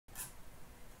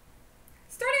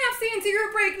into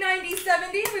group break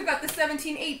 9070. We've got the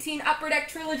 17-18 Upper Deck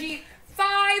Trilogy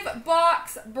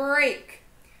 5-box break.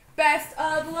 Best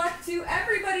of luck to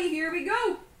everybody. Here we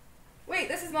go. Wait,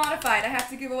 this is modified. I have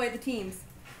to give away the teams.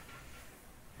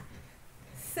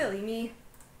 Silly me.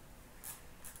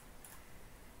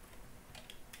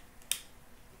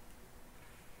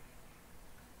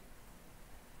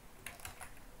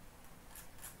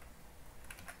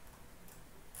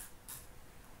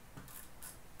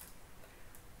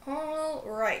 All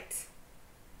right.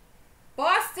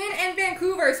 Boston and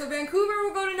Vancouver. So Vancouver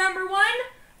will go to number 1.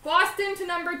 Boston to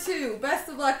number 2. Best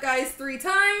of luck, guys, 3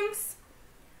 times.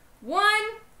 1,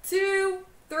 2,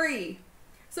 3.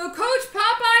 So Coach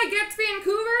Popeye gets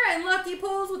Vancouver, and Lucky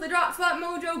Pulls with the Drop Spot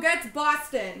Mojo gets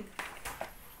Boston.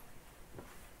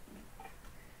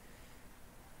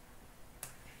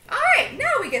 Alright,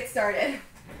 now we get started.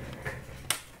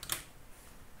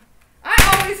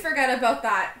 I always forget about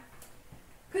that.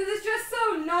 Because it's just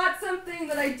so not something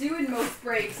that I do in most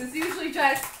breaks. It's usually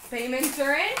just payments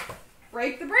are in,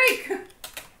 break the break.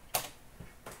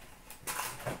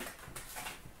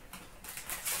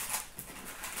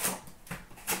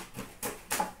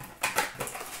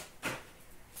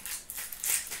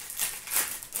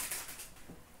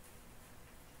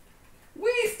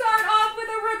 We start off with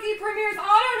a Rookie Premier's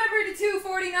Auto number to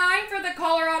 249 for the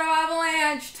Colorado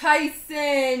Avalanche,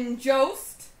 Tyson Jost.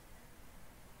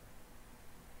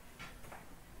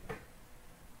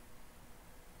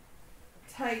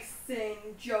 Tyson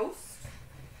Jost.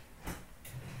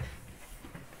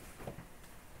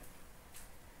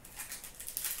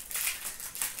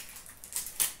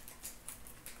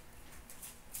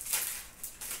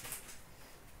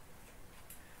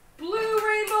 Blue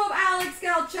Rainbow of Alex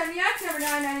Galchenyuk, number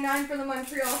 999 for the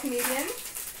Montreal Canadiens.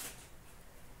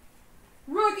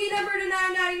 Rookie number to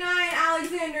 999,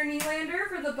 Alexander Nylander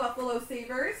for the Buffalo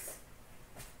Sabres.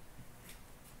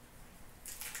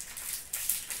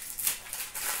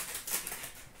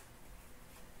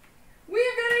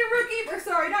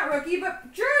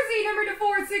 But jersey number to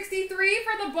 463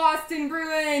 for the Boston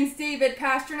Bruins, David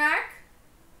Pastrnak.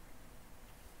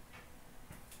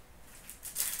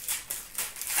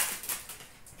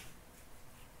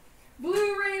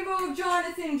 Blue Rainbow of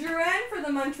Jonathan Drouin for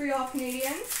the Montreal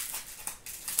Canadiens.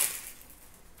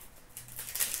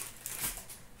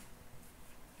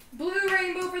 Blue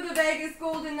Rainbow for the Vegas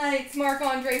Golden Knights,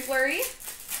 Marc-Andre Fleury.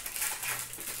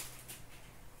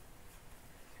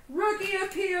 Rookie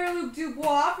of Pierre-Luc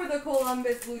Dubois for the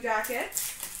Columbus Blue Jackets.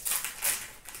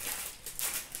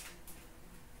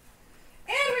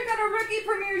 And we've got a Rookie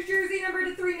Premier's jersey number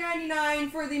to 399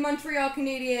 for the Montreal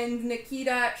Canadiens,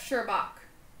 Nikita Sherbak.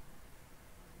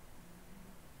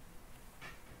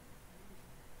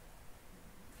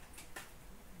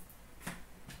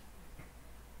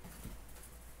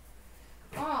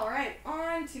 All right,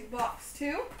 on to box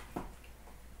 2.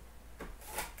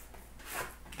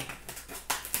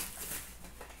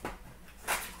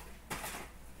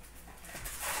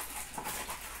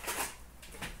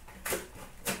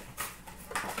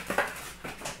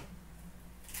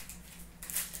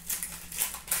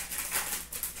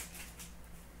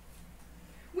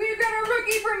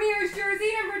 Premier's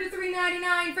jersey number to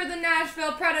 399 for the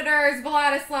Nashville Predators,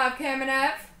 Vladislav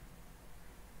Kamenev.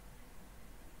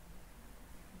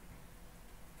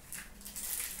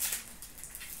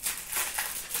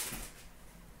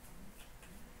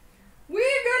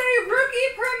 We've got a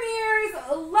Rookie Premier's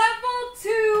level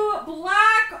 2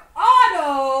 black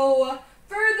auto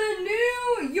for the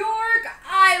New York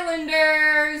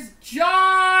Islanders,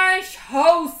 Josh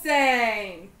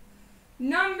Hosang.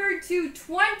 Number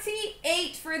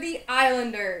 228 for the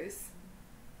Islanders.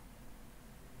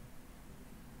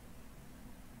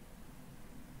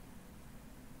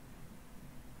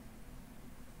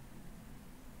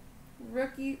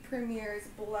 Rookie Premier's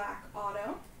black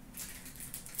auto.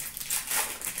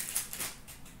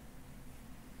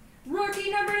 Rookie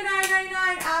number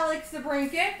 999, Alex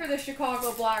DeBrincat for the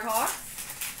Chicago Blackhawks.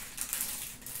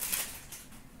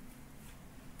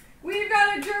 We've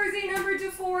got a jersey number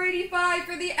to 485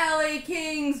 for the LA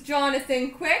Kings, Jonathan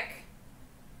Quick.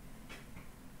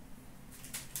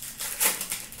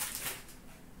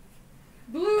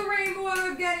 Blue Rainbow of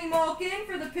Evgeny Malkin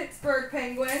for the Pittsburgh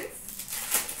Penguins.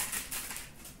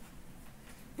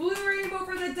 Blue Rainbow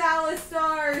for the Dallas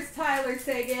Stars, Tyler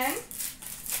Seguin.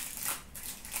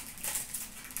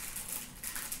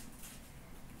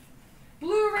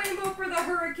 Blue Rainbow for the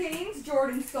Hurricanes,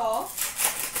 Jordan Staal.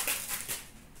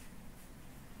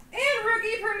 And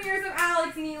Rookie Premiers of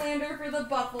Alex Nylander for the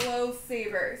Buffalo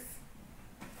Sabres.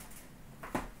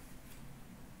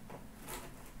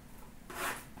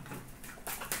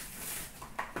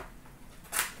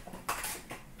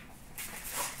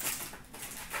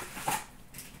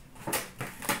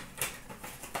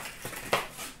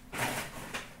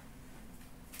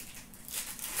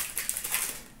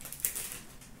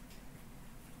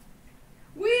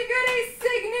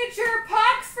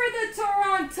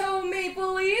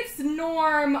 Maple Leafs,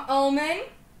 Norm Ullman.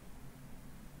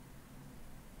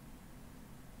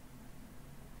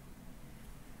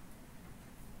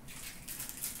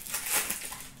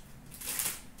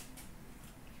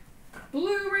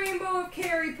 Blue Rainbow of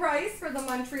Carey Price for the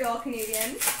Montreal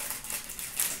Canadiens.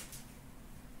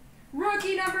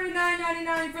 Rookie number to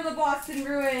 999 for the Boston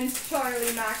Bruins, Charlie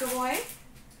McAvoy.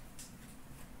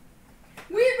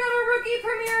 We've got a Rookie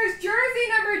Premier's jersey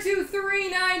number 2,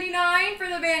 $3.99 for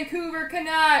the Vancouver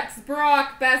Canucks,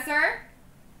 Brock Besser.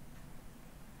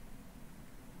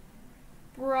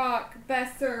 Brock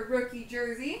Besser rookie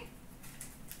jersey.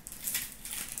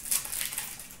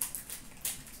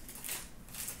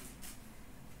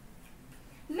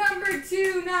 Number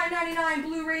 2, $9.99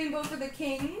 Blue Rainbow for the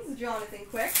Kings, Jonathan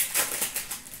Quick.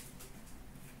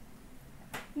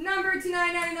 Number 2,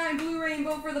 $9.99 Blue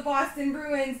Rainbow for the Boston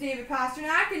Bruins, David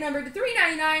Pastrnak. And number 2,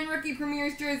 $3.99 Rookie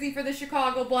Premier's jersey for the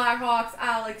Chicago Blackhawks,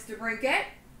 Alex DeBrincat.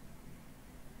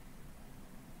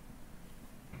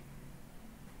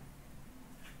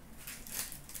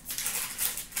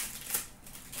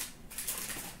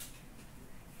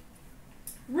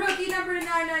 Rookie number to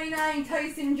 999,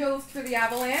 Tyson Jost for the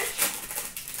Avalanche.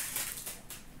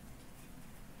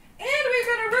 And we've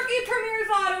got a Rookie Premier's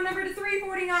Auto number to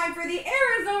 349 for the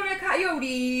Arizona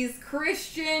Coyotes,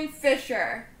 Christian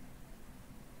Fisher.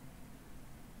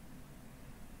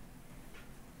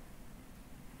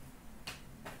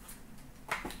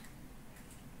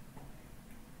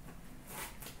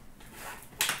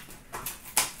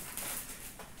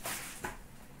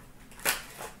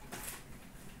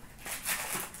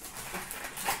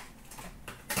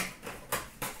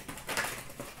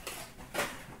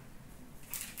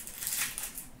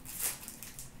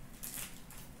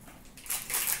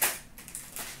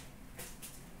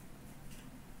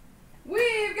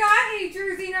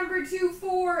 Jersey number 2,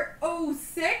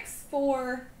 406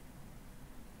 for,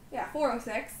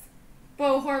 406.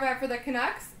 Bo Horvat for the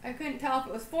Canucks. I couldn't tell if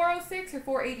it was 406 or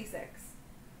 486.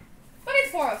 But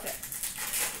it's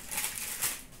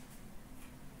 406.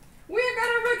 We've got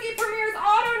a Rookie Premier's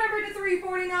Auto number to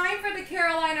 349 for the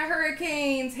Carolina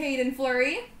Hurricanes, Hayden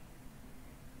Fleury.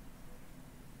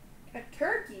 A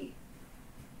turkey?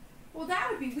 Well, that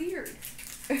would be weird.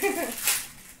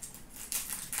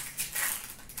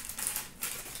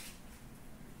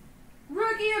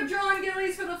 Rookie of John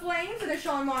Gillies for the Flames and a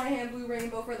Sean Monahan Blue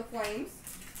Rainbow for the Flames.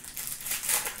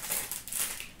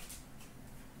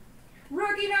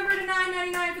 Rookie number to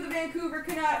 999 for the Vancouver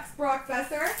Canucks, Brock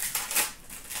Besser.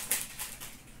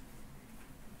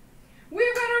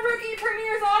 We've got a Rookie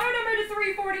Premier's Auto number to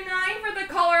 349 for the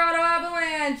Colorado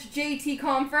Avalanche, JT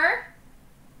Compher.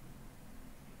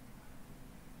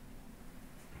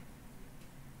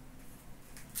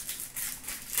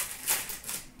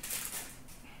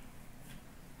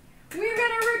 We've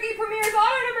got a Rookie Premier's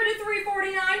Auto number to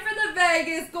 349 for the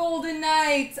Vegas Golden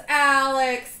Knights,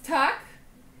 Alex Tuck.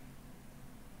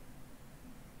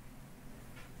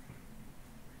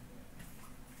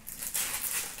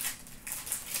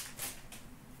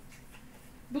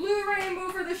 Blue Rainbow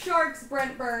for the Sharks,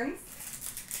 Brent Burns.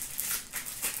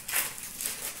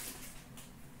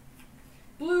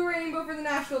 Blue Rainbow for the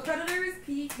Nashville Predators,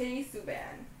 PK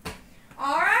Subban.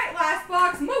 Alright, last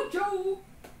box, Mojo!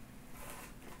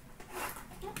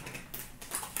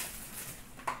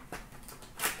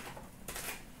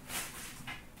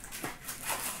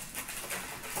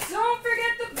 Don't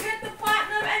forget to get the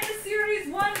Platinum and the Series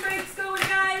 1 breaks going,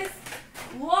 guys.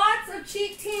 Lots of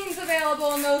cheap teams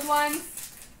available in those ones.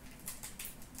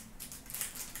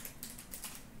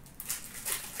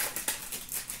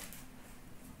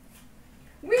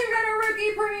 We've got a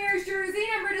Rookie Premier's jersey,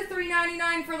 number to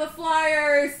 399 for the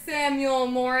Flyers, Samuel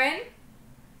Morin.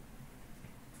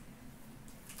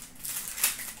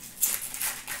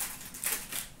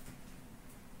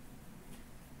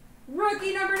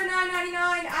 Rookie number to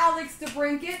 999, Alex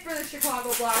DeBrincat for the Chicago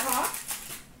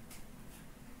Blackhawks.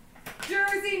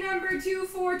 Jersey number 2,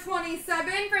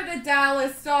 427 for the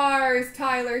Dallas Stars,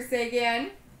 Tyler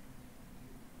Seguin.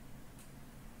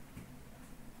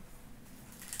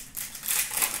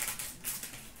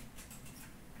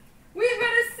 We've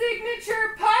got a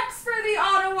signature pucks for the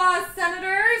Ottawa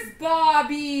Senators,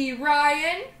 Bobby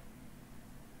Ryan.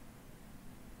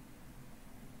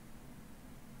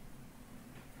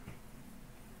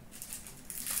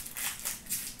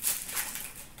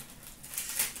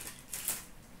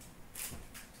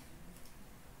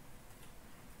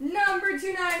 Number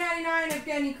 2, 999,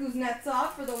 Evgeny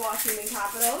Kuznetsov for the Washington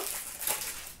Capitals.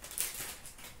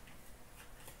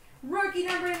 Rookie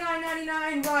number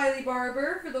 999, Riley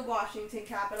Barber for the Washington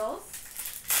Capitals.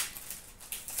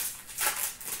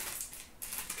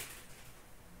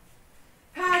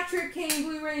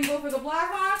 rainbow for the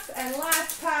Blackhawks. And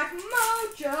last pack,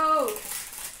 Mojo.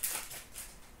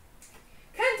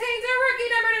 Contains a rookie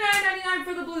number to 999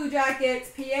 for the Blue Jackets,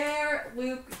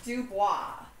 Pierre-Luc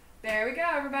Dubois. There we go,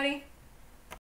 everybody.